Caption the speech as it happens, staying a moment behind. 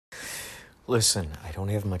Listen, I don't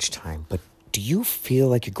have much time, but do you feel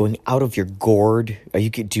like you're going out of your gourd?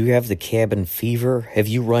 Do you have the cabin fever? Have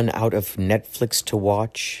you run out of Netflix to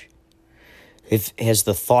watch? Has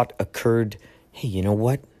the thought occurred, hey, you know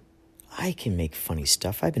what? I can make funny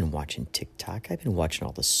stuff. I've been watching TikTok. I've been watching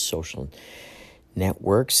all the social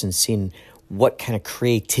networks and seeing what kind of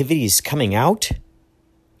creativity is coming out.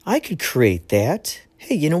 I could create that.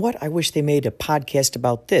 Hey, you know what? I wish they made a podcast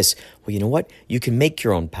about this. Well, you know what? You can make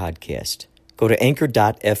your own podcast. Go to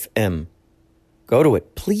anchor.fm. Go to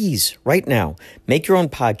it, please, right now. Make your own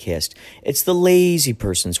podcast. It's the lazy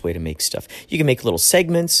person's way to make stuff. You can make little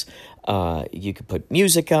segments. You can put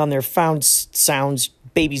music on there, found sounds,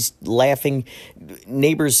 babies laughing,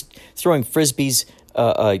 neighbors throwing frisbees,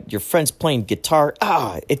 your friends playing guitar.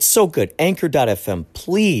 It's so good. Anchor.fm.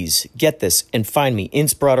 Please get this and find me.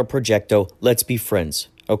 Inspirato Projecto. Let's be friends.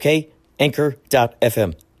 Okay?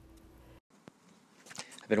 Anchor.fm.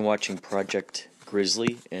 I've been watching Project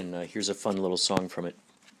Grizzly, and here's a fun little song from it.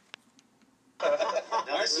 Now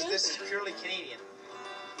this is purely Canadian.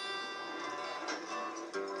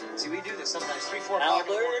 See, we do this sometimes. 3, 4 o'clock.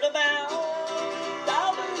 Alberta bound,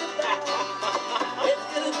 Alberta bound. It's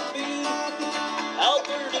gonna be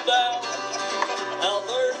Alberta bound,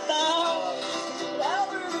 Alberta bound,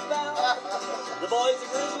 Alberta bound. The boys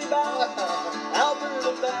are grizzly bound,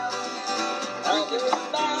 Alberta bound, Alberta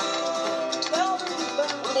bound, Alberta bound.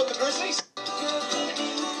 What about the Grizzlies?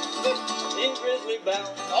 In grizzly bound.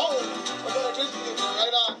 Oh, we're going to Grizzly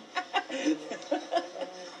right on.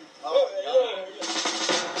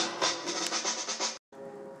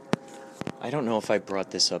 I don't know if I brought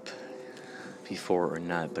this up before or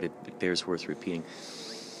not, but it bears worth repeating.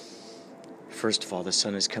 First of all, the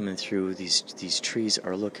sun is coming through. These trees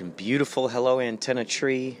are looking beautiful. Hello, antenna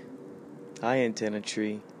tree. Hi, antenna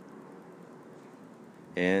tree.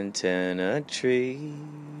 Antenna tree.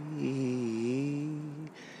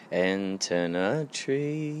 Antenna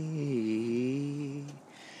tree.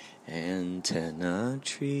 Antenna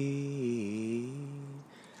tree.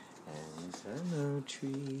 Antenna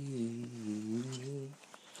tree.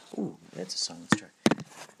 Ooh, that's a song. Let's try.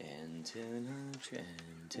 Antenna tree.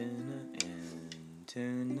 Antenna.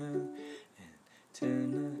 Antenna.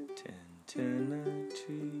 Antenna. Antenna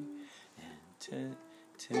tree. Antenna.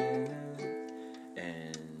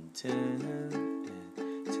 Antenna.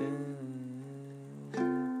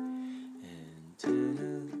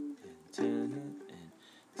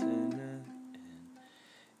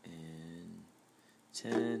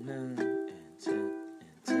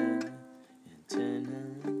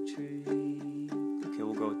 Antenna tree. Okay,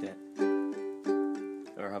 we'll go with that.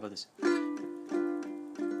 Or how about this?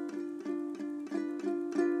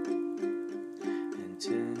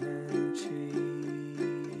 Antenna tree.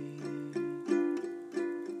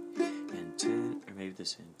 Or maybe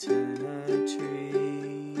this antenna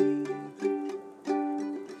tree.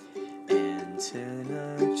 Antenna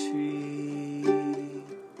tree.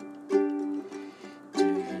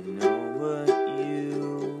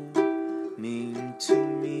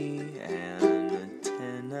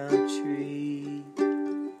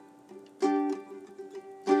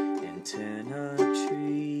 Antenna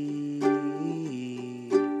tree,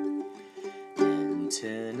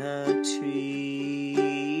 antenna tree,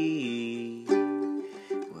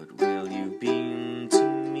 what will you be to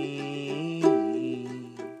me,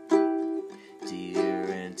 dear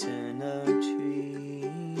antenna tree?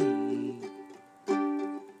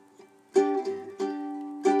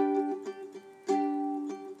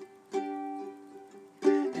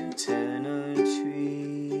 Antenna tree.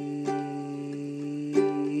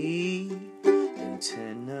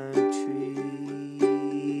 Antenna tree,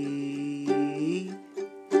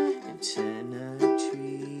 antenna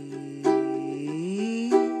tree,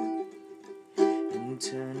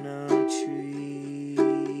 antenna tree,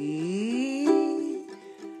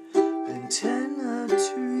 antenna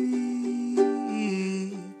tree,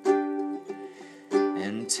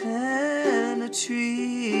 antenna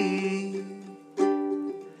tree,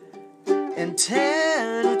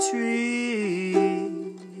 antenna tree.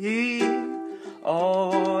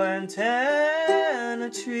 Oh, antenna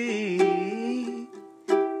tree,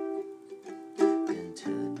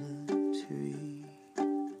 antenna tree.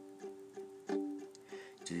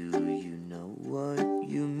 Do you know what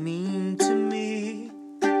you mean to me,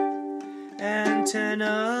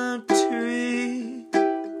 antenna tree?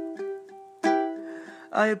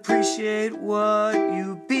 I appreciate what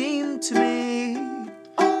you beam to me.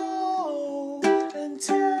 Oh,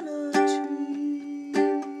 antenna tree.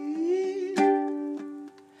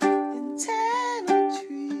 Antenna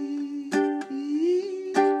tree.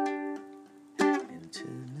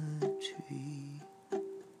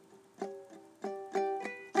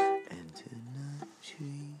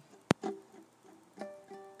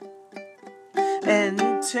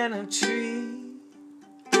 antenna tree,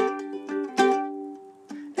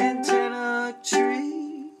 antenna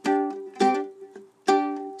tree.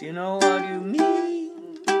 Do you know what you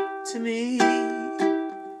mean to me?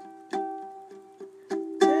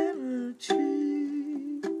 Antenna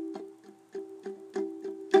tree.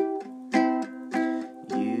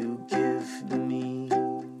 You give me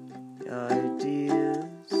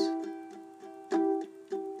ideas.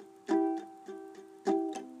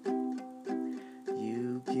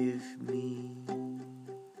 You give me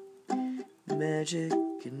magic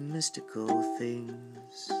and mystical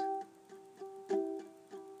things,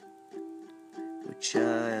 which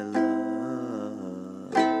I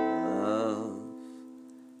love.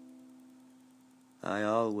 I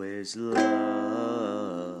always love.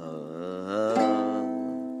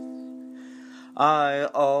 I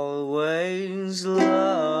always love.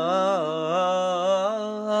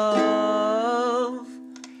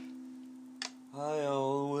 I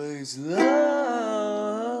always love.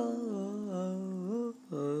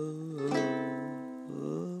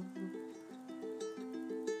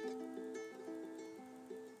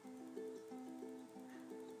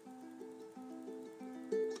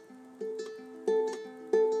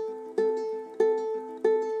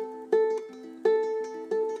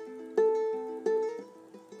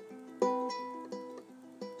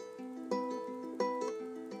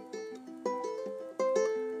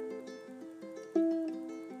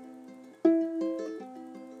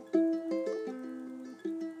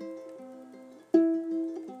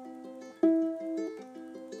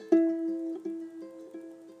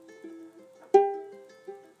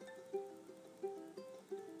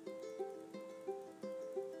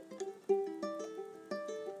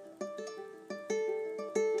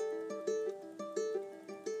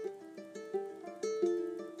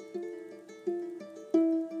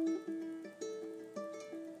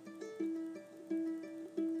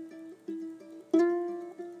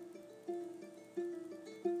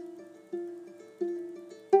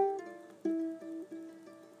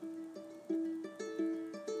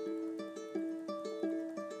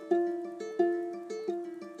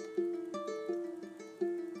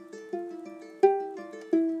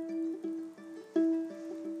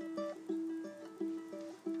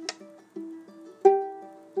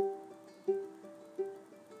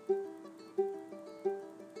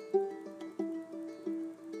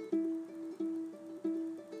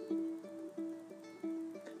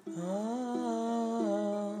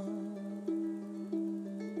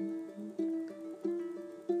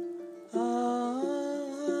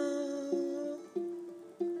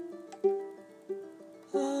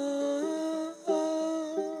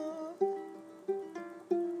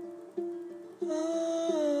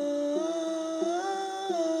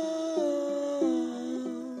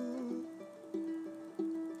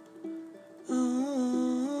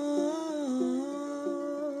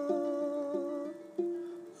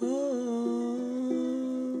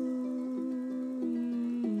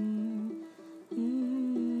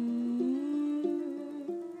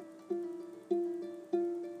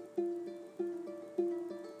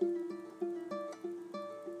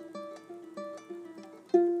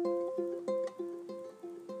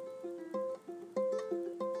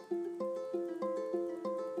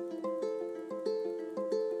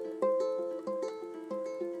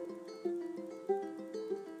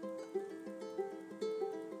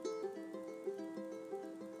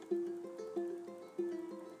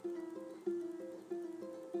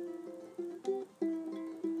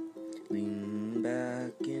 Lean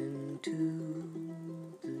back into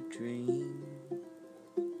the dream.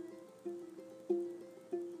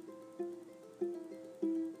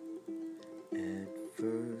 At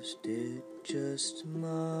first it just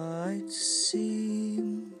might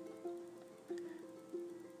seem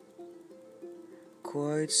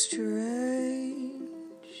quite strange,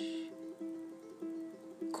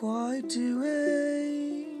 quite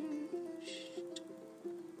deranged,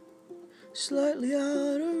 slightly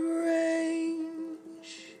out of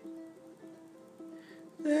range.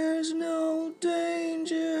 There's no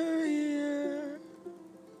danger here,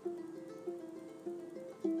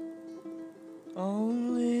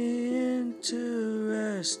 only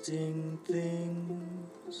interesting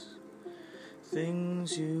things,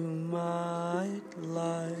 things you might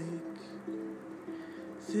like,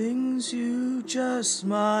 things you just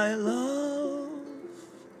might love,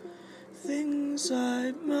 things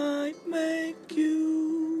I might make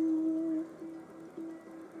you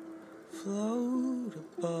float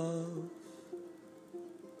above,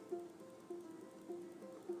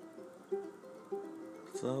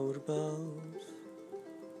 float above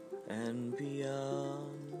and beyond.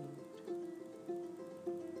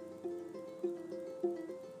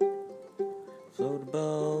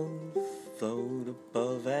 above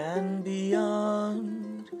and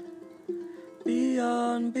beyond,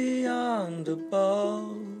 beyond, beyond,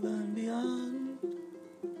 above and beyond.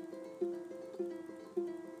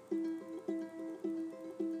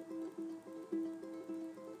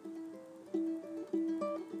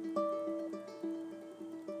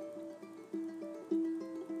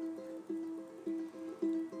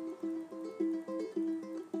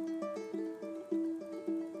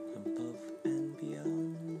 Above and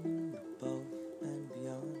beyond, above and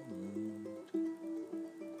beyond,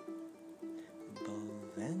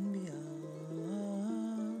 above and beyond.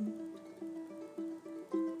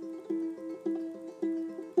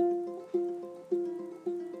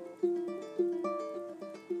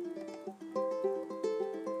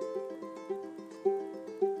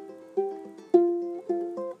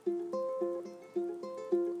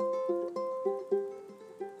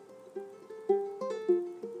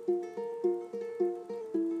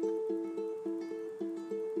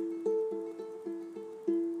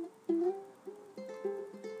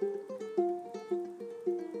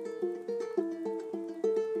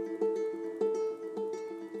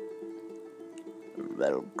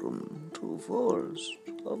 Welcome to the forest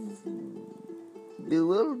of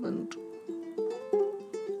bewilderment.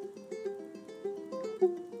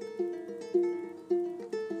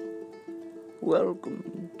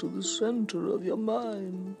 Welcome to the center of your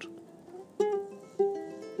mind.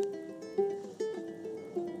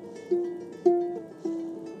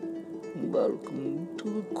 Welcome to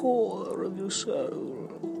the core of your soul.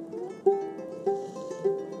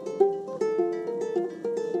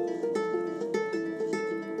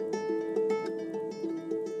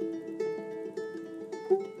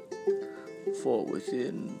 For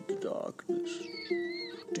within the darkness,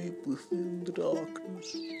 deep within the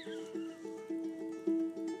darkness,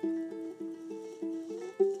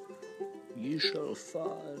 ye shall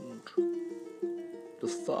find the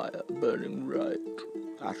fire burning right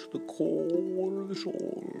at the core of the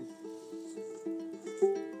soul.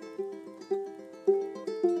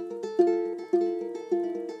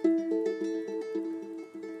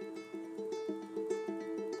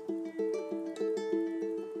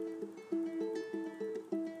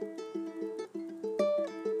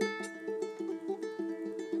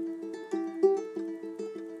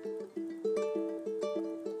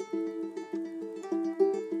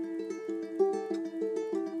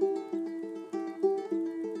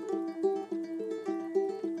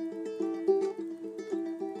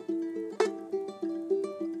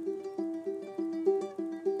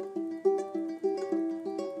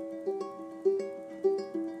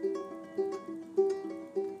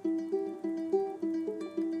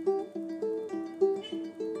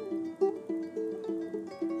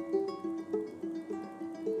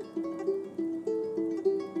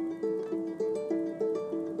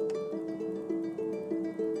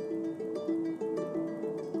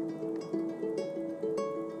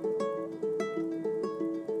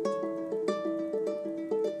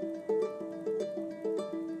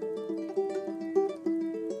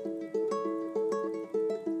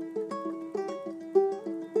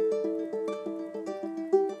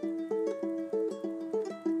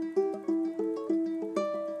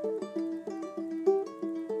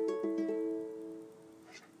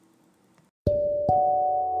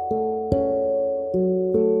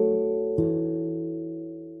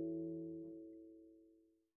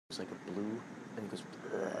 It's like a blue, and it goes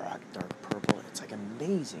dark purple. It's like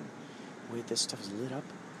amazing the way this stuff is lit up.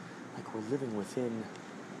 Like we're living within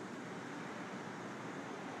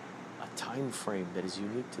a time frame that is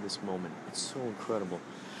unique to this moment. It's so incredible.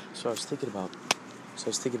 So I was thinking about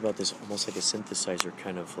this almost like a synthesizer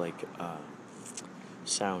kind of like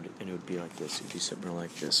sound, and it would be like this. It would be something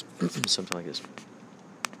like this, something like this.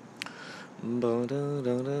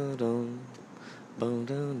 Ba-da-da-da-dum.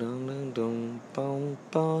 Ba-da-da-da-dum.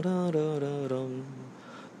 Ba-da-da-da-dum.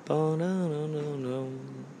 Ba-da-da-da-dum.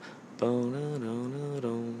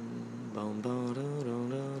 Ba-da-da-da-dum.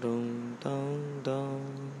 Ba-da-da-da-dum. Dum-dum.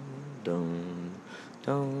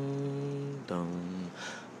 Dum-dum.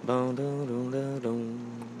 Ba-da-da-da-dum.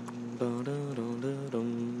 Ba-da-da-da-dum.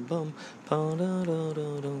 Bum.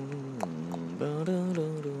 Ba-da-da-da-dum.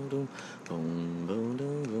 Ba-da-da-da-dum. Bum.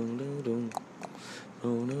 Ba-da-da-da-dum.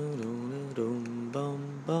 Ba-da-da-da-dum. Bum.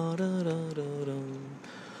 Ba-da-da-da-dum.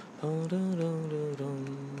 Ba-da-da-da-dum.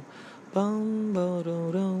 Bum.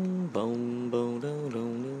 Ba-da-dum. Bum.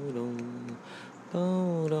 Ba-da-da-da-dum.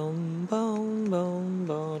 Ba-dum. Bum. Bum.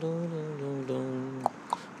 Ba-da-da-da-dum.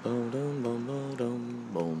 Ba-dum. Bum. Ba-dum.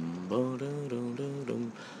 Bum. Ba-da-da-da-dum.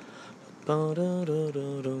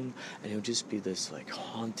 Ba-da-da-da-dum. And it would just be this like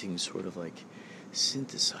haunting sort of like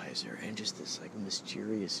synthesizer and just this like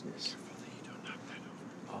mysteriousness.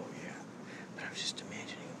 Oh yeah, but I was just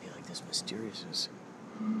imagining it be like this mysteriousness,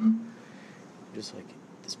 just like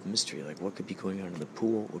this mystery. Like what could be going on in the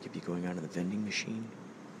pool? What could be going on in the vending machine?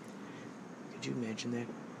 Could you imagine that?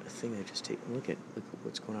 A thing that just look at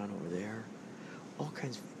what's going on over there. All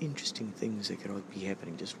kinds of interesting things that could all be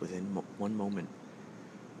happening just within one moment.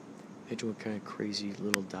 Imagine what kind of crazy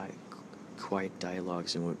little quiet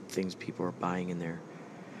dialogues and what things people are buying in there.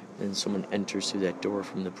 Then someone enters through that door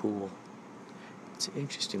from the pool. It's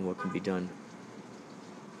interesting what can be done.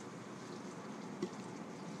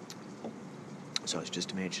 So I was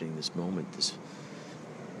just imagining this moment, this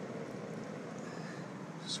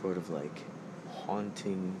sort of like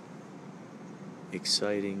haunting,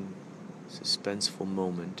 exciting, suspenseful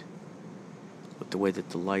moment. With the way that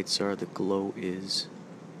the lights are, the glow is.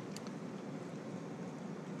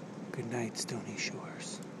 Good night, Stony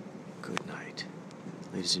Shores. Good night.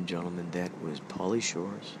 Ladies and gentlemen, that was Pauly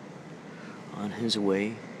Shores on his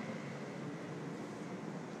way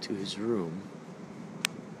to his room.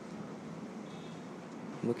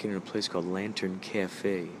 I'm looking at a place called Lantern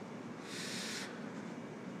Cafe.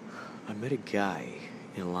 I met a guy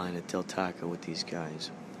in a line at Del Taco with these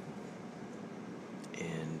guys.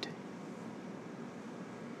 And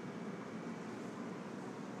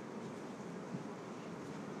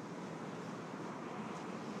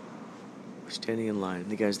we're standing in line, and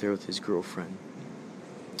the guy's there with his girlfriend.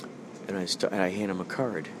 And I hand him a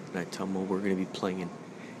card, and I tell him, well, we're going to be playing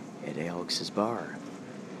at Alex's bar.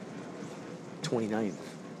 29th.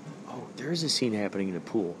 Oh, there's a scene happening in the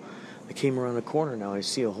pool. I came around the corner now, I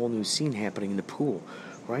see a whole new scene happening in the pool,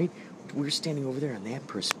 right? We're standing over there in that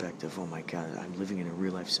perspective. Oh my God, I'm living in a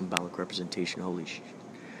real-life symbolic representation. Holy shit.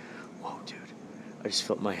 Whoa, dude. I just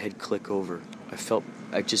felt my head click over.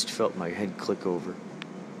 I just felt my head click over.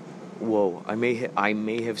 Whoa, I may have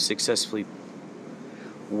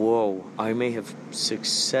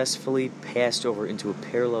successfully passed over into a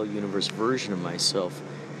parallel universe version of myself.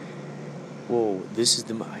 Whoa,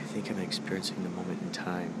 I think I'm experiencing the moment in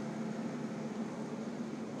time.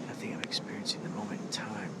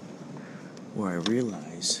 Where I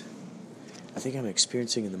realize,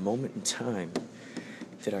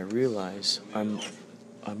 I'm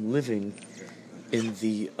living in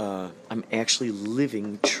I'm actually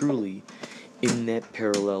living truly in that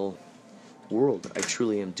parallel world. I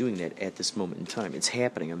truly am doing that at this moment in time. It's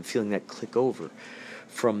happening. I'm feeling that click over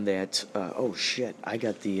from that, oh shit, I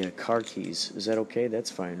got the car keys. Is that okay?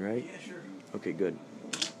 That's fine, right? Yeah, sure. Okay, good.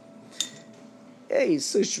 Hey,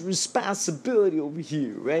 social responsibility over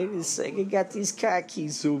here, right? It's like I got these car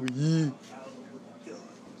keys over here.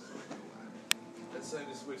 Let's time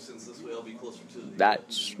to switch since this way I'll be closer to the.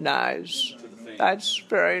 That's nice. To the fan. That's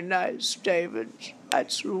very nice, David.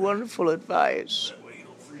 That's wonderful advice. That way you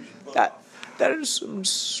don't freeze your butt. That is some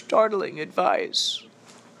startling advice.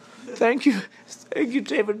 Thank you,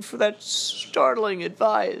 David, for that startling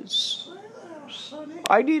advice.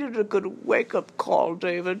 I needed a good wake-up call,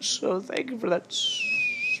 David, so thank you for that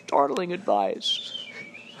startling advice.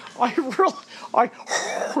 I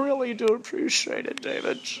really do appreciate it,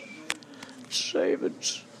 David.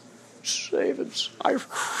 I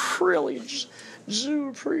really do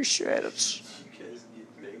appreciate it.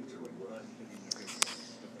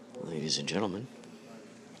 Ladies and gentlemen,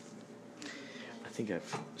 I think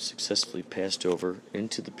I've successfully passed over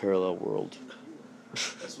into the parallel world. I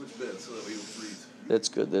switched beds so that way you don't freeze. That's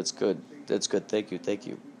good. Thank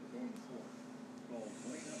you.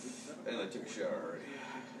 And I took a shower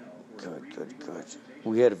already. Good.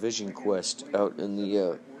 We had a vision quest out in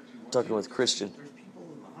the, talking with Christian.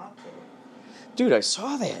 Dude, I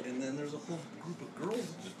saw that. And then there's a whole group of girls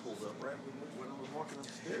that just pulled up right when I was walking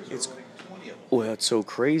upstairs. It's- There were like 20 of them. Well, it's so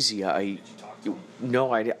crazy.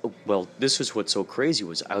 Well, this was what's so crazy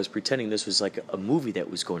was I was pretending this was like a movie that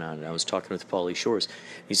was going on, and I was talking with Pauly Shores.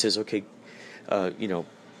 He says, okay,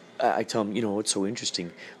 I tell him, what's so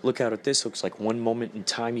interesting? Look out at this. Looks like one moment in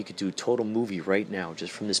time you could do a total movie right now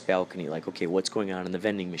just from this balcony. Like, okay, what's going on in the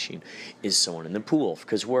vending machine? Is someone in the pool?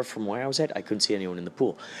 Because from where I was at, I couldn't see anyone in the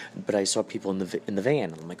pool. But I saw people in the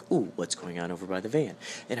van. And I'm like, ooh, what's going on over by the van?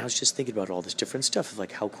 And I was just thinking about all this different stuff of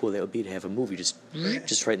like how cool that would be to have a movie just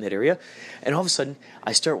right in that area. And all of a sudden,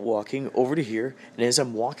 I start walking over to here. And as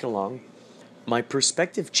I'm walking along, my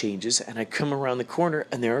perspective changes, and I come around the corner,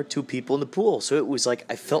 and there are two people in the pool. So it was like,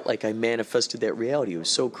 I felt like I manifested that reality. It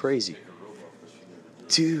was so crazy.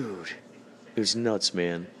 Dude, it was nuts,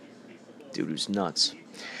 man. Dude, it was nuts.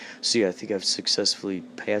 So yeah, I think I've successfully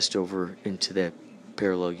passed over into that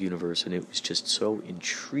parallel universe, and it was just so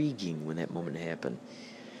intriguing when that moment happened.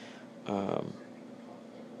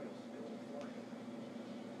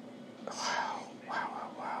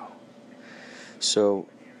 So,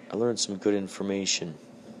 I learned some good information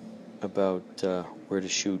about where to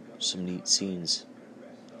shoot some neat scenes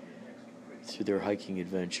through their hiking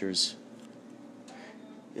adventures.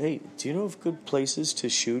 Hey, do you know of good places to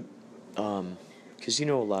shoot? Because you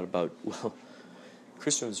know a lot about, well,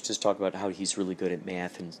 Chris was just talking about how he's really good at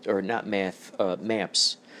math, or not math,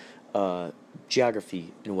 maps,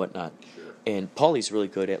 geography, and whatnot. And Paulie's really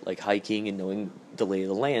good at like hiking and knowing the lay of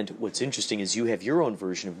the land. What's interesting is you have your own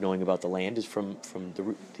version of knowing about the land is from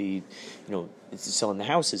the it's selling the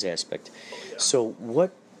houses aspect. So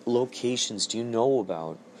what locations do you know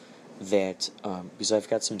about that? Because I've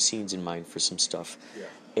got some scenes in mind for some stuff,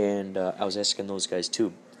 and I was asking those guys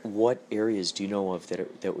too. What areas do you know of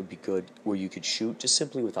that would be good where you could shoot just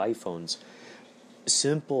simply with iPhones,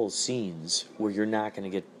 simple scenes where you're not going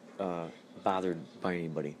to get bothered by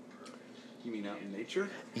anybody? You mean out in nature?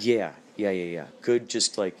 Yeah. Good,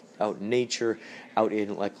 just like out in nature, out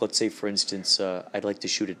in, like, let's say, for instance, I'd like to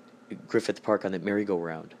shoot at Griffith Park on that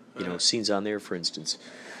merry-go-round. Scenes on there, for instance.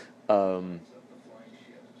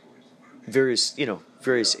 Various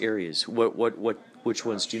areas. Which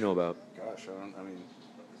ones do you know about? Gosh,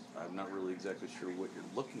 I'm not really exactly sure what you're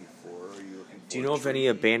looking for. Are you looking for? Do you know of any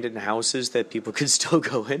abandoned houses that people could still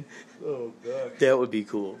go in? Oh gosh, that would be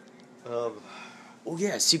cool. Oh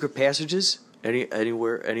yeah, secret passages.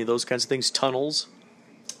 Anywhere, any of those kinds of things. Tunnels.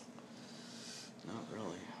 Not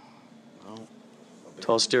really. No.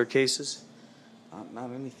 Tall staircases.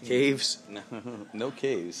 Not anything. Caves. No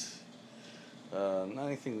caves. Not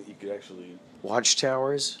anything that you could actually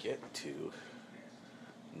Watchtowers. get to.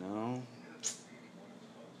 No.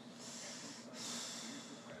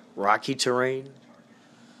 Rocky terrain.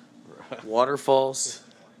 Waterfalls.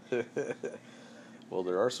 Well,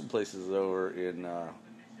 there are some places over in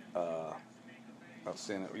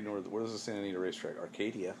where's the Santa Anita racetrack?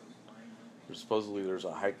 Arcadia. There's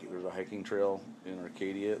a hiking trail in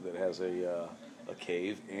Arcadia that has a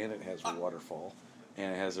cave, and it has a waterfall,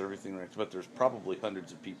 and it has everything right. But there's probably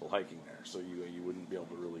hundreds of people hiking there, so you wouldn't be able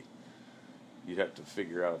to really. You'd have to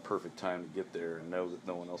figure out a perfect time to get there and know that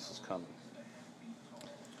no one else is coming.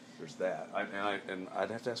 There's that.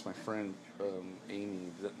 I'd have to ask my friend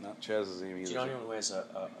Amy, not Chaz's Amy. Do you know anyone who has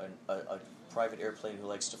a private airplane who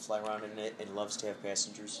likes to fly around in it and loves to have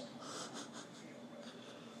passengers?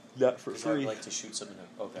 Not for free. free. I'd like to shoot something.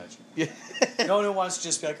 Oh, gotcha. Yeah. No one who wants to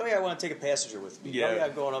just be like, oh yeah, I want to take a passenger with me. Yeah. Oh yeah,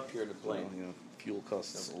 I'm going up here in the plane. Well, fuel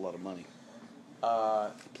costs a lot of money.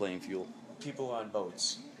 Plane fuel. People on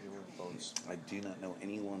boats. Boats. I do not know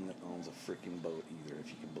anyone that owns a freaking boat either, if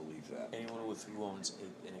you can believe that. Anyone who owns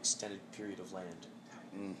an extended period of land.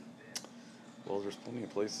 Well, there's plenty of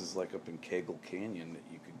places like up in Cagle Canyon that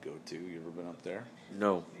you could go to. You ever been up there?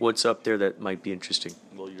 No. What's up there that might be interesting?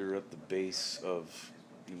 Well, you're at the base of,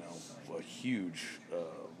 a huge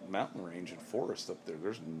mountain range and forest up there.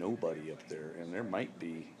 There's nobody up there, and there might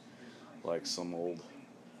be like some old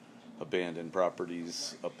abandoned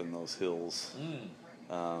properties up in those hills.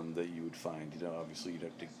 That you would find. Obviously you'd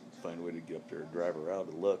have to find a way to get up there and drive her out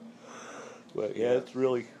and look. But yeah, it's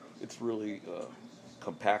really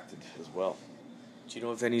compacted as well. Do you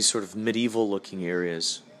know of any sort of medieval-looking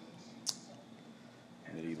areas?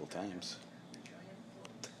 Medieval times.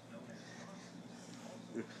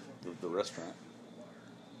 The restaurant.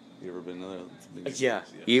 You ever been there? Yeah,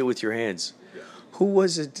 eat it with your hands. Yeah. Who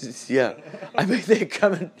was it? Yeah, I made that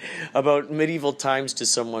comment about medieval times to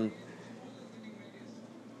someone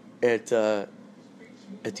at the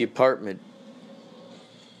apartment.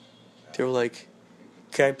 They were like,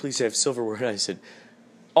 "Can I please have silverware?" And I said,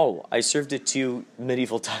 "Oh, I served it to you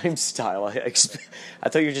medieval times style. I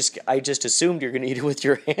thought I just assumed you're going to eat it with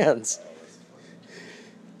your hands."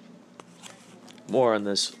 More on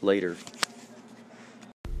this later.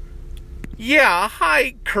 Yeah,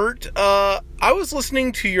 hi, Kurt. I was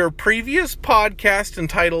listening to your previous podcast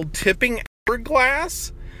entitled Tipping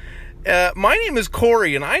Hourglass. My name is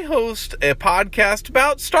Corey, and I host a podcast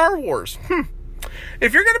about Star Wars.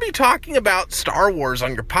 If you're going to be talking about Star Wars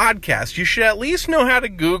on your podcast, you should at least know how to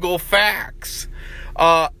Google facts.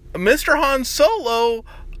 Mr. Han Solo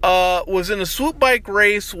was in a swoop bike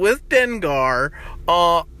race with Dengar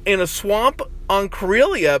in a swamp on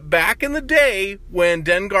Corellia back in the day when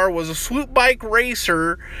Dengar was a swoop bike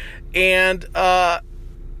racer, and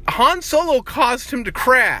Han Solo caused him to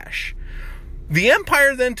crash. The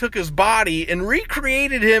Empire then took his body and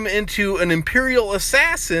recreated him into an Imperial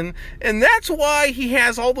assassin, and that's why he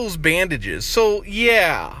has all those bandages. So,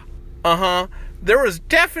 yeah. There was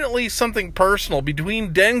definitely something personal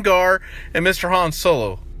between Dengar and Mr. Han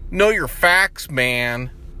Solo. Know your facts,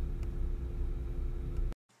 man.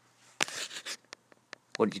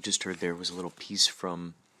 What you just heard there was a little piece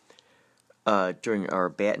from during our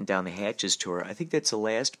Batten Down the Hatches tour. I think that's the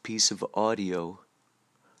last piece of audio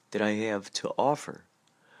that I have to offer.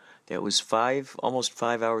 That was almost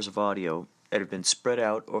 5 hours of audio that have been spread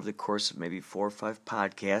out over the course of maybe 4 or 5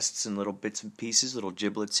 podcasts in little bits and pieces, little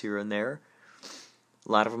giblets here and there.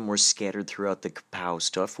 A lot of them were scattered throughout the Kapow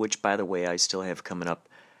stuff, which, by the way, I still have coming up.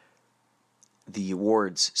 The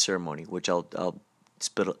awards ceremony, which I'll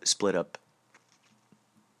split up.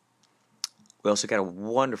 We also got a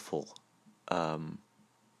wonderful,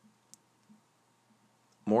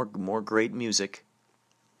 more great music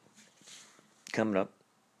coming up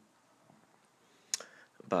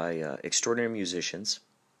by extraordinary musicians.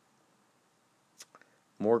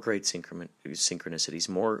 More great synchronicities.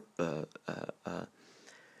 More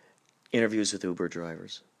interviews with Uber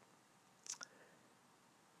drivers.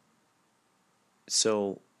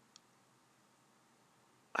 So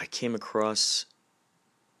I came across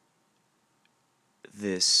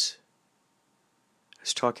this. I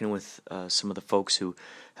was talking with some of the folks who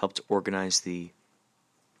helped organize the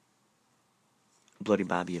Bloody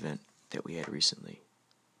Bobby event that we had recently.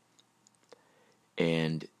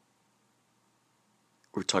 And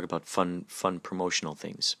we're talking about fun promotional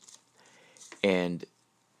things. And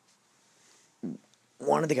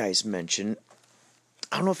one of the guys mentioned,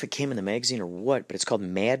 I don't know if it came in the magazine or what, but it's called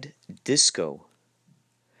Mad Disco.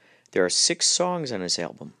 There are 6 songs on this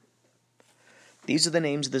album. These are the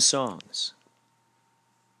names of the songs.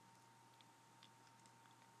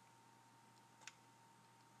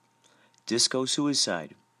 Disco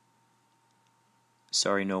Suicide.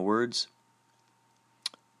 Sorry, No Words.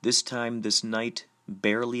 This Time, This Night,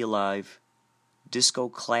 Barely Alive, Disco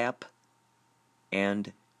Clap,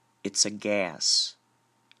 and It's a Gas,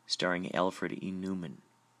 starring Alfred E. Newman.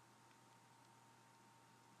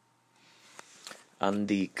 On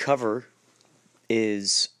the cover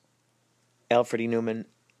is Alfred E. Newman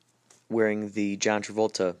wearing the John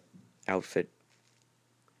Travolta outfit.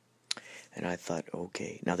 And I thought,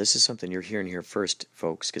 okay, now this is something you're hearing here first,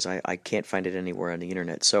 folks, because I can't find it anywhere on the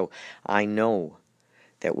internet. So I know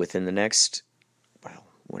that within the next, well,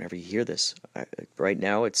 whenever you hear this, right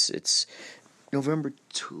now it's November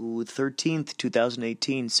 13th,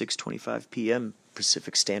 2018, 6:25 p.m.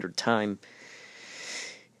 Pacific Standard Time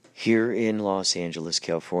here in Los Angeles,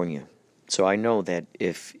 California. So I know that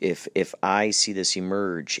if I see this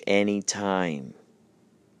emerge anytime,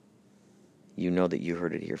 you know that you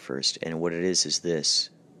heard it here first. And what it is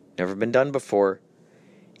this. Never been done before.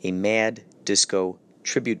 A Mad Disco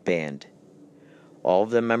tribute band. All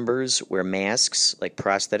of the members wear masks, like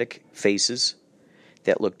prosthetic faces,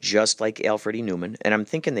 that look just like Alfred E. Newman. And I'm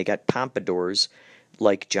thinking they got pompadours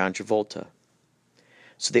like John Travolta.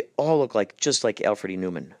 So they all look just like Alfred E.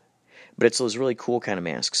 Newman. But it's those really cool kind of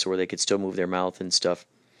masks where they could still move their mouth and stuff.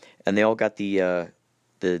 And they all got the John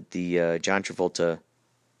Travolta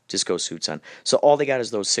disco suits on. So all they got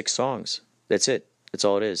is those 6 songs. That's it. That's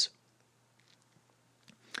all it is.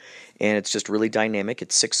 And it's just really dynamic.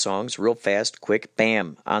 It's 6 songs, real fast, quick,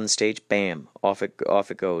 bam, on the stage, bam, off it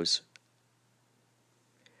goes.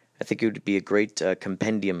 I think it would be a great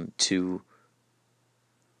compendium to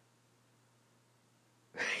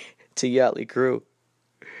Yachtly Crew.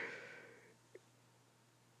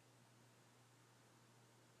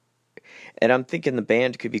 And I'm thinking the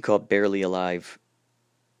band could be called Barely Alive.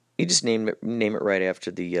 You just name it right after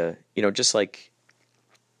the, just like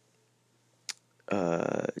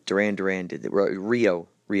Duran Duran did, Rio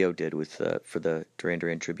did with for the Duran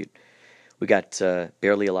Duran tribute. We got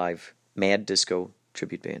Barely Alive, Mad Disco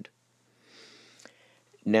tribute band.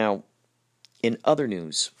 Now, in other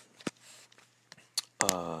news,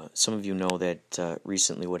 some of you know that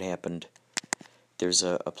recently what happened. There's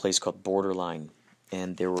a place called Borderline,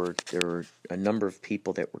 and there were a number of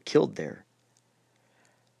people that were killed there.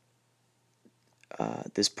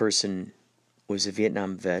 This person was a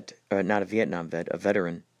Vietnam vet, not a Vietnam vet, a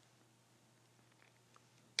veteran.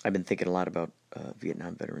 I've been thinking a lot about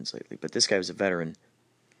Vietnam veterans lately, but this guy was a veteran,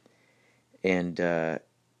 and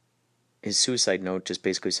his suicide note just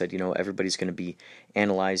basically said, everybody's going to be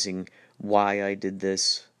analyzing why I did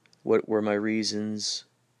this, what were my reasons,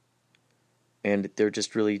 and there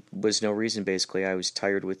just really was no reason, basically. I was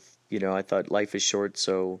tired with, I thought life is short,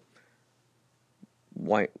 so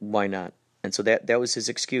why not? And so that was his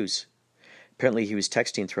excuse. Apparently he was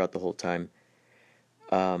texting throughout the whole time.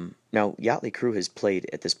 Now, Yachtly Crew has played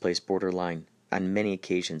at this place, Borderline, on many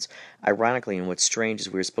occasions. Ironically, and what's strange is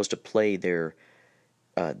we were supposed to play there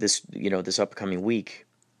this upcoming week.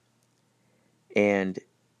 And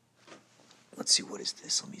let's see, what is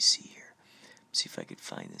this? Let me see here. See if I could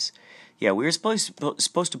find this. Yeah, we were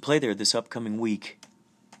supposed to play there this upcoming week.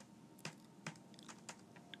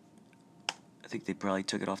 think they probably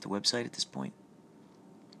took it off the website at this point.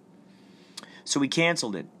 So we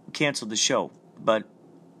canceled it. We canceled the show. But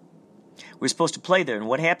we were supposed to play there. And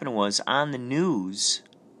what happened was, on the news,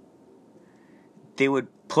 they would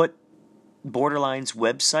put Borderline's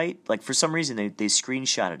website, like for some reason they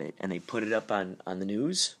screenshotted it and they put it up on the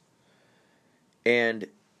news. And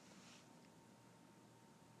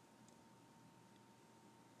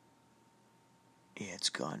yeah, it's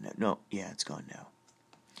gone now. No, yeah, it's gone now.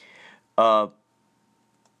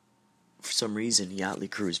 For some reason, Yachtly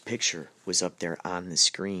Crew's picture was up there on the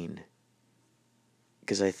screen.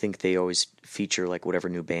 Because I think they always feature like whatever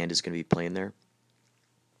new band is going to be playing there.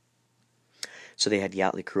 So they had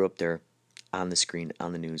Yachtly Crew up there on the screen,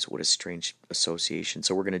 on the news. What a strange association.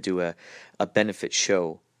 So we're going to do a benefit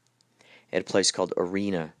show at a place called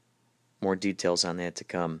Arena. More details on that to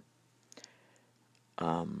come.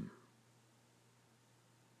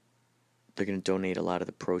 They're going to donate a lot of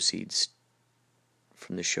the proceeds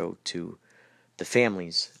from the show to the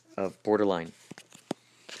families of Borderline.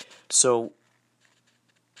 So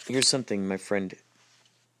here's something my friend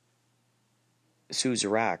Sue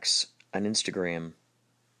Xerox on Instagram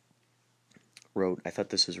wrote. I thought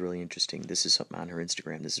this was really interesting. This is something on her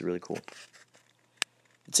Instagram. This is really cool.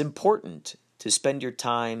 It's important to spend your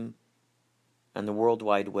time on the World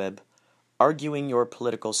Wide Web arguing your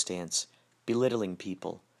political stance, belittling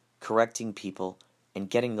people, correcting people, and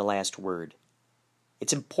getting the last word.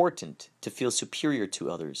 It's important to feel superior to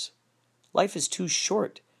others. Life is too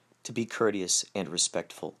short to be courteous and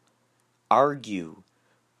respectful. Argue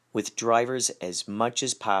with drivers as much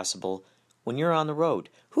as possible when you're on the road.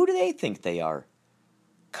 Who do they think they are?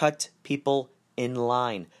 Cut people in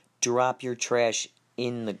line. Drop your trash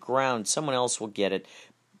in the ground. Someone else will get it.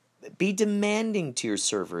 Be demanding to your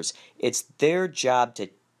servers. It's their job to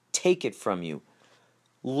take it from you.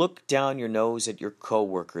 Look down your nose at your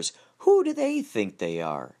coworkers. Who do they think they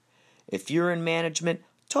are? If you're in management,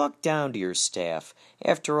 talk down to your staff.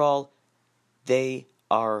 After all, they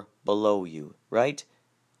are below you, right?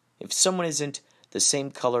 If someone isn't the same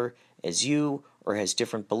color as you, or has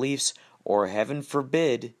different beliefs, or heaven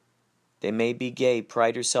forbid, they may be gay,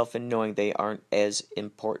 pride yourself in knowing they aren't as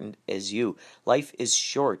important as you. Life is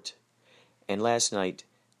short. And last night,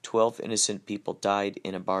 12 innocent people died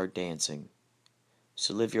in a bar dancing.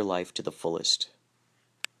 So live your life to the fullest.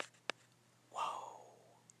 Wow.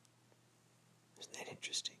 Isn't that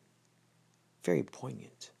interesting? Very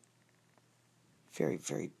poignant. Very,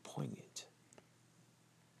 very poignant.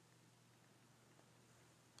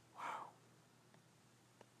 Wow.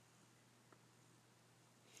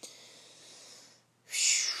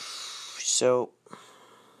 So,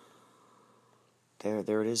 there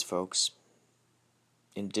it is, folks.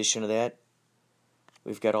 In addition to that,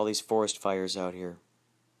 we've got all these forest fires out here.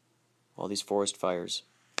 All these forest fires.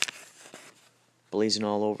 Blazing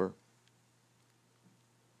all over.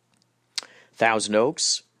 Thousand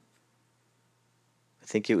Oaks. I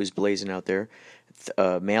think it was blazing out there.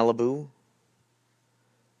 Malibu.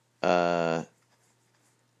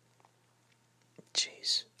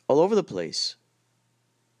 Jeez. All over the place.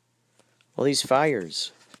 All these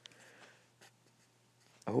fires.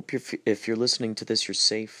 I hope if you're listening to this, you're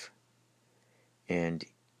safe. And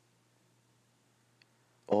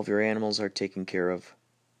all of your animals are taken care of.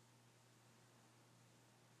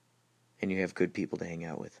 And you have good people to hang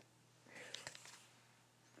out with.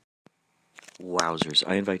 Wowzers.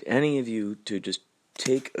 I invite any of you to just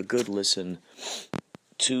take a good listen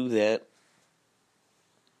to that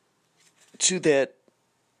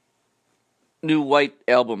new White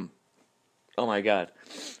album. Oh my God.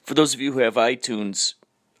 For those of you who have iTunes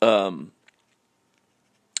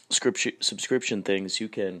subscription things, you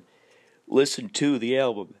can listen to the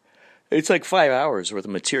album. It's like 5 hours worth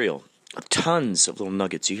of material. Tons of little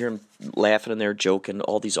nuggets. You hear him laughing in there, joking,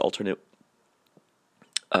 all these alternate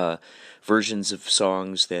versions of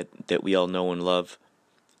songs that we all know and love.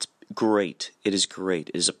 It's great. It is great.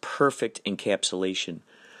 It is a perfect encapsulation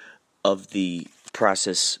of the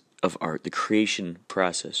process of art, the creation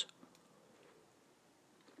process.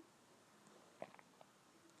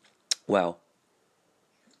 Wow.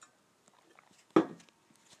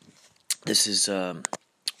 This is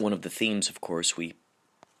one of the themes, of course, we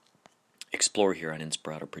explore here on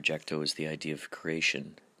Inspirato Projecto is the idea of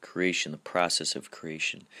creation. Creation, the process of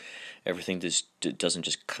creation. Everything doesn't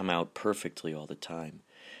just come out perfectly all the time.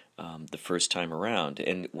 The first time around.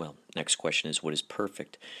 And, well, next question is, what is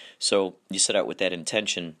perfect? So you set out with that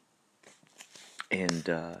intention, and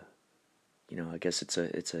I guess it's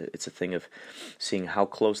a thing of seeing how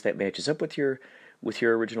close that matches up with your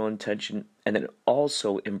original intention, and then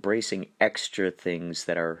also embracing extra things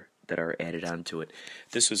that are that are added onto it.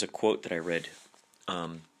 This was a quote that I read.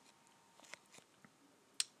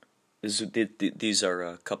 These are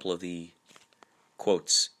a couple of the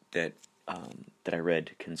quotes that I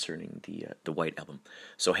read concerning the White Album.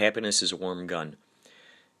 So, happiness is a warm gun.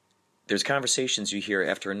 There's conversations you hear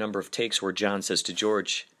after a number of takes where John says to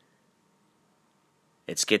George,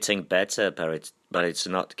 "It's getting better, but it's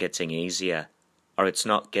not getting easier, or it's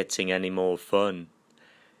not getting any more fun."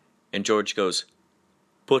 And George goes,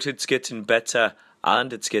 "But it's getting better,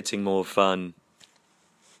 and it's getting more fun."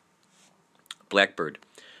 Blackbird.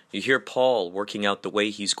 You hear Paul working out the way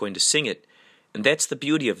he's going to sing it, and that's the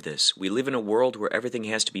beauty of this. We live in a world where everything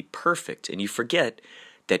has to be perfect, and you forget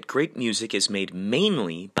that great music is made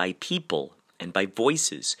mainly by people, and by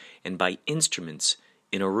voices, and by instruments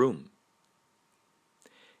in a room.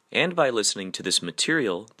 And by listening to this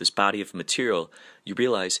material, this body of material, you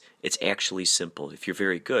realize it's actually simple, if you're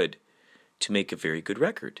very good, to make a very good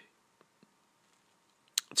record.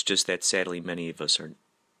 It's just that sadly not many of us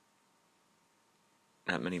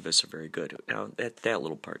are very good. Now, that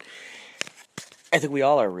little part. I think we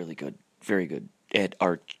all are really good, very good, at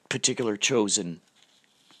our particular chosen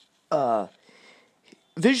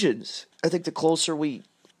visions. I think the closer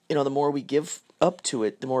the more we give up to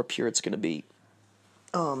it, the more pure it's going to be.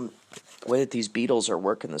 The way that these Beatles are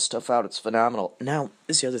working this stuff out, it's phenomenal. Now,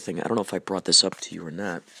 this is the other thing. I don't know if I brought this up to you or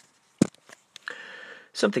not.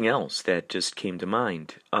 Something else that just came to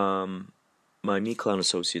mind. My Meat Clown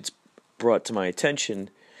associates brought to my attention.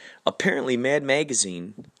 Apparently, Mad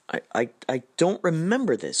Magazine. I don't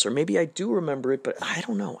remember this, or maybe I do remember it, but I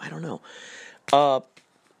don't know.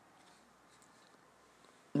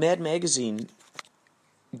 Mad Magazine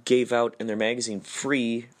gave out in their magazine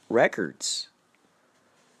free records.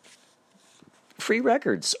 Free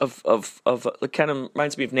records of it kind of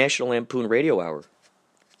reminds me of National Lampoon Radio Hour.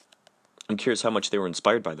 I'm curious how much they were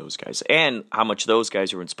inspired by those guys, and how much those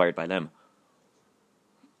guys were inspired by them.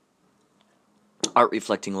 Art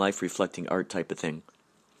reflecting life, reflecting art type of thing.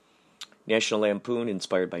 National Lampoon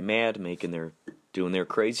inspired by Mad, doing their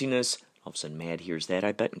craziness. All of a sudden, Mad hears that,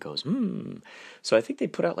 I bet, and goes, So I think they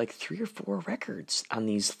put out like 3 or 4 records on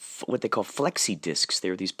these, what they call flexi discs.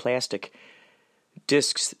 They're these plastic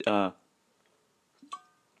discs that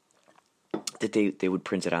they would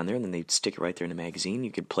print it on there, and then they'd stick it right there in the magazine.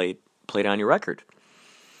 You could play it on your record.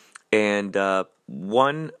 And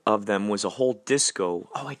one of them was a whole disco.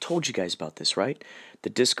 Oh, I told you guys about this, right? The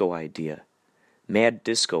disco idea. Mad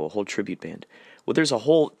Disco, a whole tribute band. Well, there's a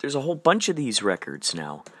whole bunch of these records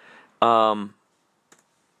now that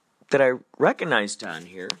I recognized on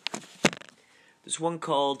here. There's one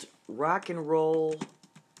called Rock and Roll.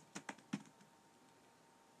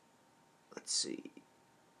 Let's see.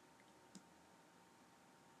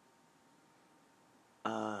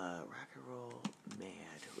 Rock and Roll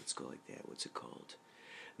Mad. Let's go like that. What's it called?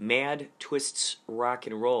 Mad Twists Rock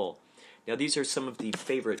and Roll. Now, these are some of the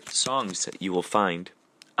favorite songs that you will find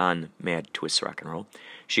on Mad Twists Rock and Roll.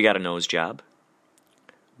 She Got a Nose Job,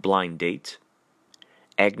 Blind Date,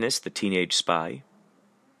 Agnes, the Teenage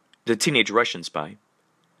Russian Spy,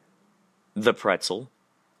 The Pretzel,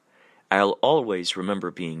 I'll Always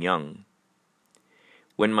Remember Being Young,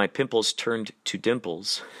 When My Pimples Turned to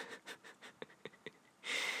Dimples,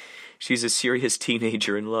 She's a Serious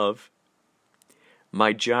Teenager in Love,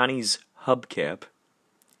 My Johnny's Hubcap,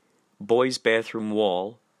 Boy's Bathroom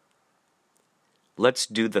Wall, Let's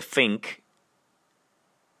Do the Fink,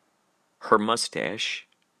 Her Mustache,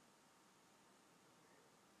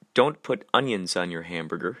 Don't Put Onions on Your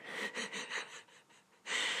Hamburger,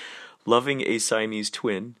 Loving a Siamese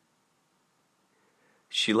Twin,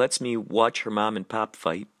 She Lets Me Watch Her Mom and Pop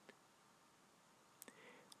Fight,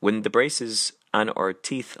 When the Braces on Our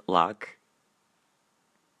Teeth Lock,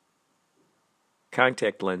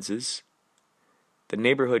 Contact Lenses, The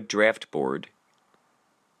Neighborhood Draft Board,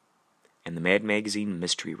 and the Mad Magazine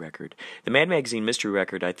Mystery Record. The Mad Magazine Mystery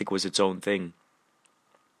Record, I think, was its own thing.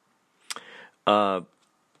 And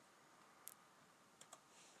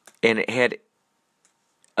it had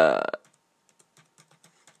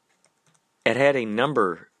a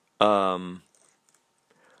number of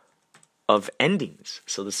endings.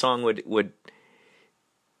 So the song would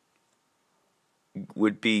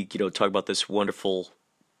be, talk about this wonderful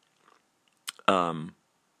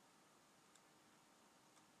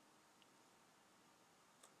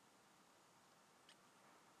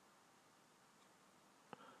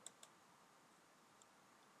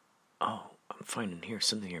I'm finding here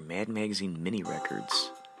something here. Mad Magazine mini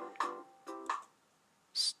records.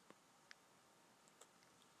 So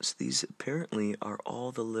these apparently are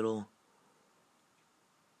all the little...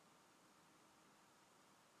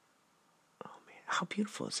 how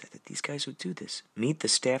beautiful is that these guys would do this? Meet the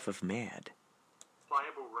staff of Mad.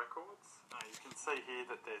 Playable records. You can see here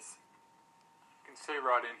that you can see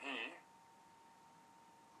right in here,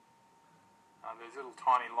 there's little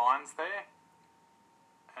tiny lines there,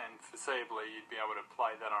 and foreseeably you'd be able to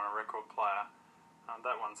play that on a record player.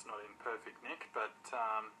 That one's not in perfect nick, but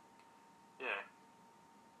yeah.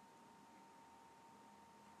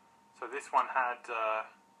 So this one had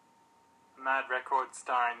Mad Records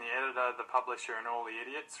starring the editor, the publisher and all the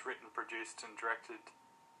idiots, written, produced and directed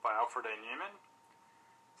by Alfred E. Newman.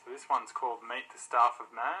 So this one's called Meet the Staff of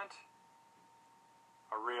Mad,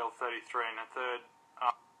 a real 33 1/3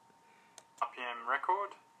 RPM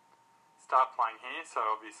record. Start playing here, so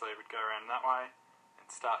obviously it would go around that way, and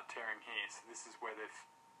start tearing here. So this is where they've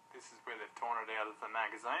torn it out of the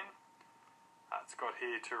magazine. It's got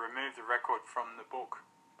here to remove the record from the book,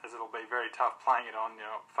 as it'll be very tough playing it on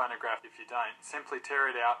your phonograph if you don't. Simply tear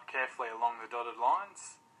it out carefully along the dotted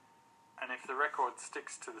lines, and if the record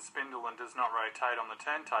sticks to the spindle and does not rotate on the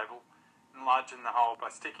turntable, enlarge the hole by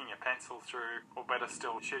sticking a pencil through, or better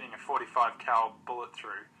still, shooting a 45 cal bullet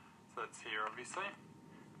through. So that's here, obviously.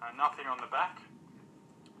 Nothing on the back.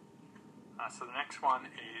 So the next one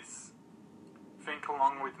is Think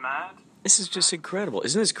Along with Mad. This is just incredible.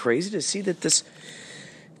 Isn't this crazy to see that this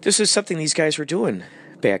is something these guys were doing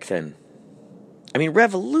back then? I mean,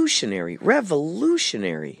 revolutionary.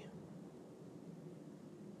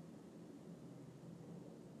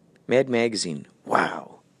 Mad Magazine.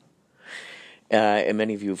 Wow. And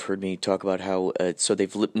many of you have heard me talk about how, so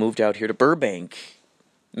they've moved out here to Burbank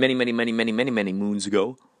many moons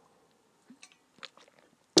ago.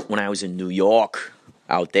 When I was in New York,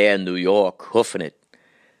 out there in New York, hoofing it.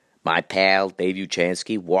 My pal, Dave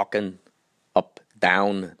Uchansky, walking up,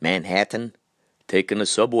 down Manhattan, taking the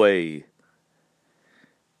subway,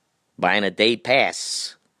 buying a day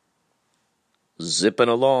pass, zipping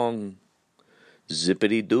along,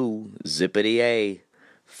 zippity-doo, zippity-a,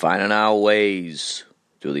 finding our ways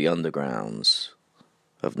through the undergrounds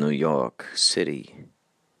of New York City,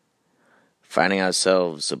 finding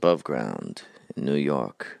ourselves above ground in New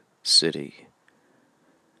York City,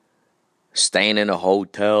 staying in a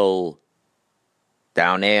hotel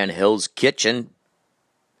down there in Hill's Kitchen,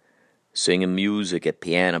 singing music at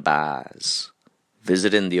piano bars,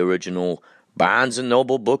 visiting the original Barnes &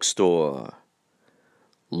 Noble bookstore,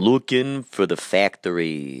 looking for the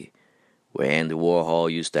factory where Andy Warhol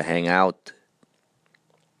used to hang out,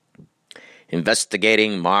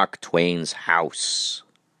 investigating Mark Twain's house,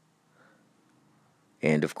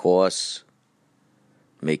 and of course,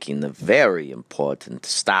 making the very important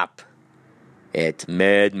stop at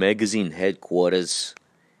Mad Magazine headquarters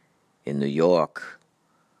in New York,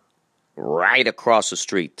 right across the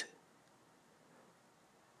street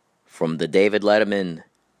from the David Letterman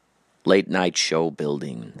late night show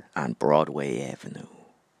building on Broadway Avenue.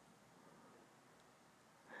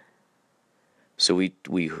 So we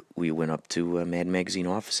went up to Mad Magazine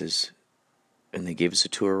offices, and they gave us a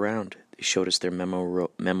tour around. They showed us their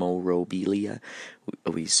memorabilia.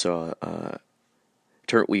 We saw.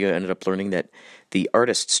 We ended up learning that the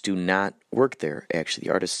artists do not work there. Actually,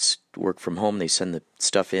 the artists work from home. They send the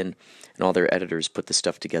stuff in, and all their editors put the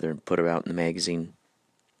stuff together and put it out in the magazine.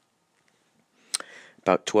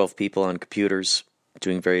 About 12 people on computers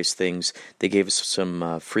doing various things. They gave us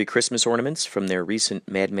some free Christmas ornaments from their recent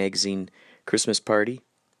Mad Magazine Christmas party.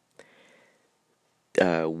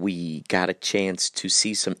 We got a chance to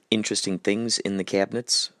see some interesting things in the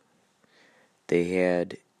cabinets. They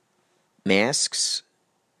had masks,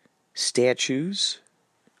 statues,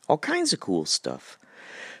 all kinds of cool stuff.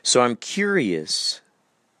 So I'm curious,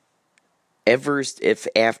 ever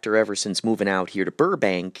since moving out here to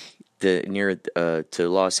Burbank, to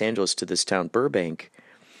Los Angeles, to this town Burbank,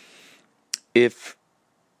 if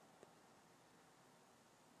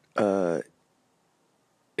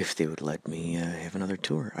they would let me have another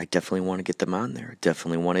tour. I definitely want to get them on there.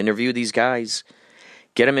 Definitely want to interview these guys.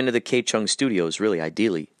 Get them into the K-Chung studios, really,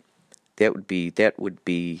 ideally. That would be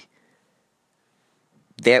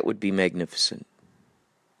magnificent.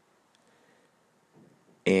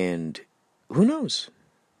 And who knows?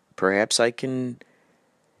 Perhaps I can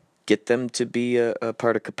get them to be a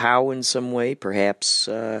part of Kapow in some way. Perhaps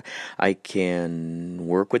I can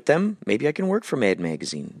work with them. Maybe I can work for Mad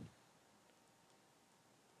Magazine.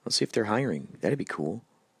 Let's see if they're hiring. That'd be cool.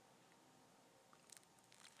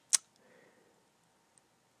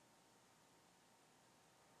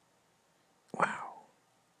 Wow.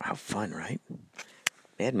 How fun, right?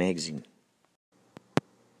 Mad Magazine.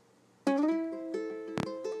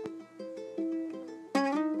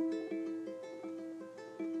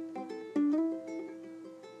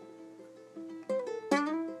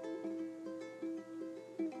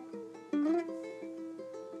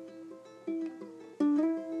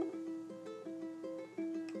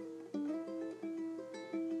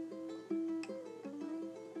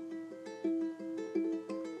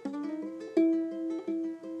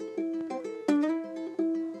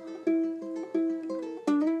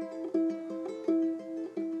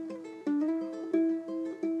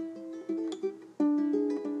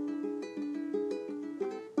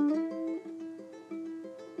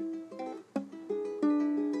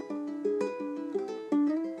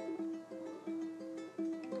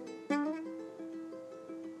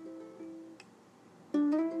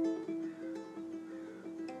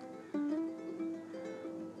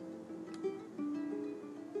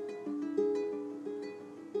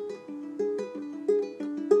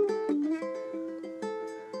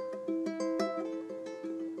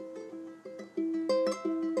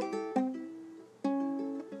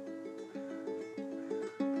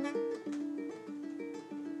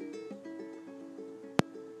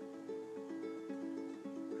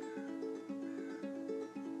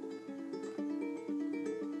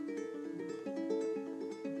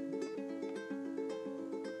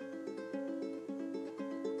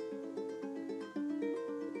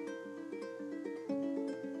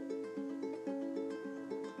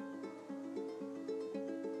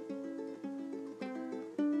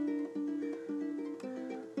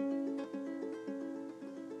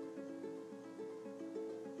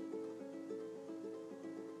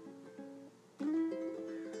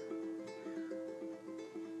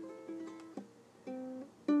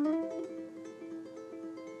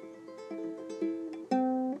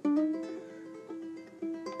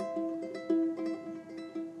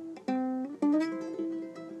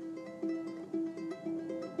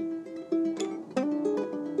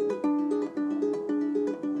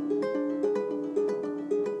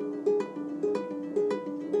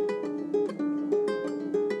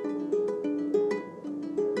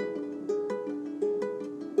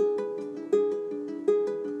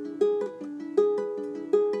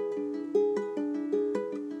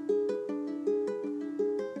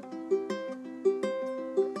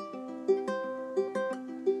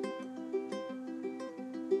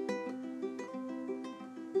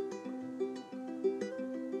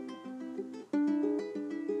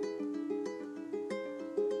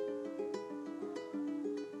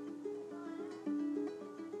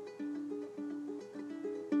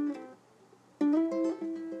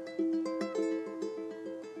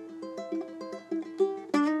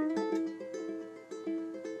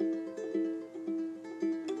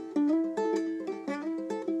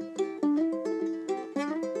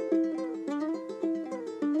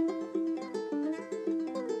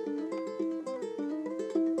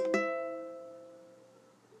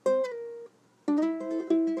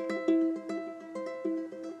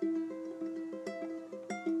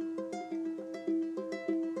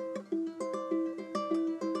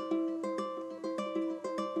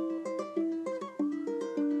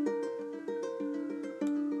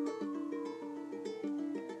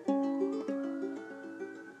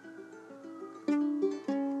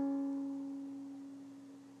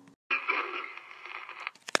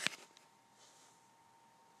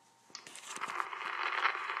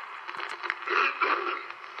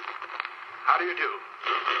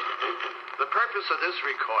 purpose of this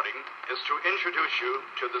recording is to introduce you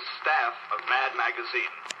to the staff of Mad Magazine,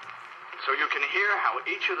 so you can hear how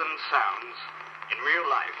each of them sounds in real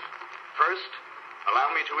life. First, allow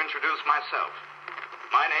me to introduce myself.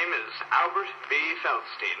 My name is Albert B.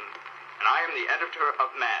 Feldstein, and I am the editor of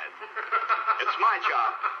Mad. It's my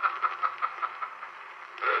job.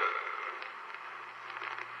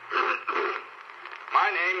 My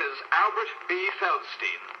name is Albert B.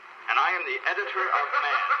 Feldstein, and I am the editor of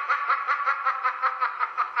Mad.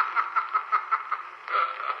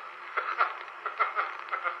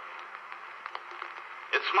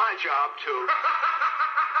 It's my job to...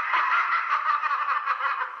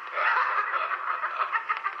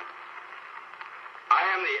 I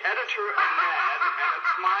am the editor of Mad, and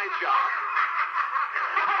it's my job...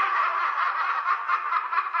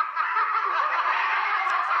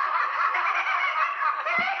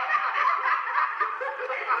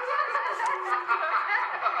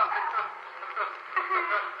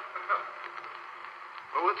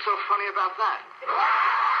 Well, what's so funny about that?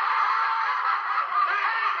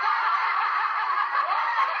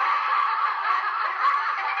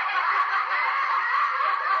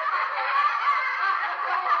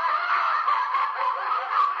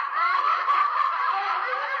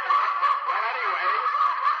 Well, anyway,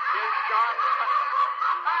 here's John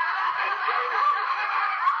and Jerry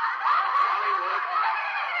Hollywood,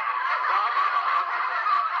 Bob Clark,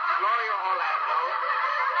 Gloria Orlando,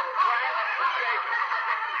 Frank Jacobs,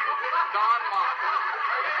 Don Martin,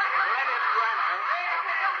 Lenny Brenner,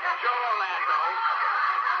 Joe Orlando,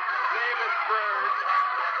 David Byrd,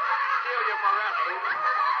 Celia Morelli,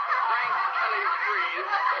 Frank Kelly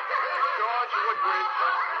Freeze, George Woodbridge,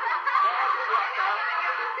 Bob Rucker,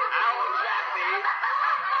 Al Jaffe,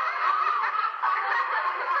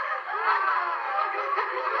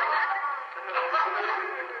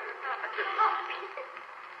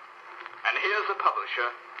 and here's the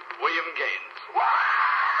publisher, William Gaines.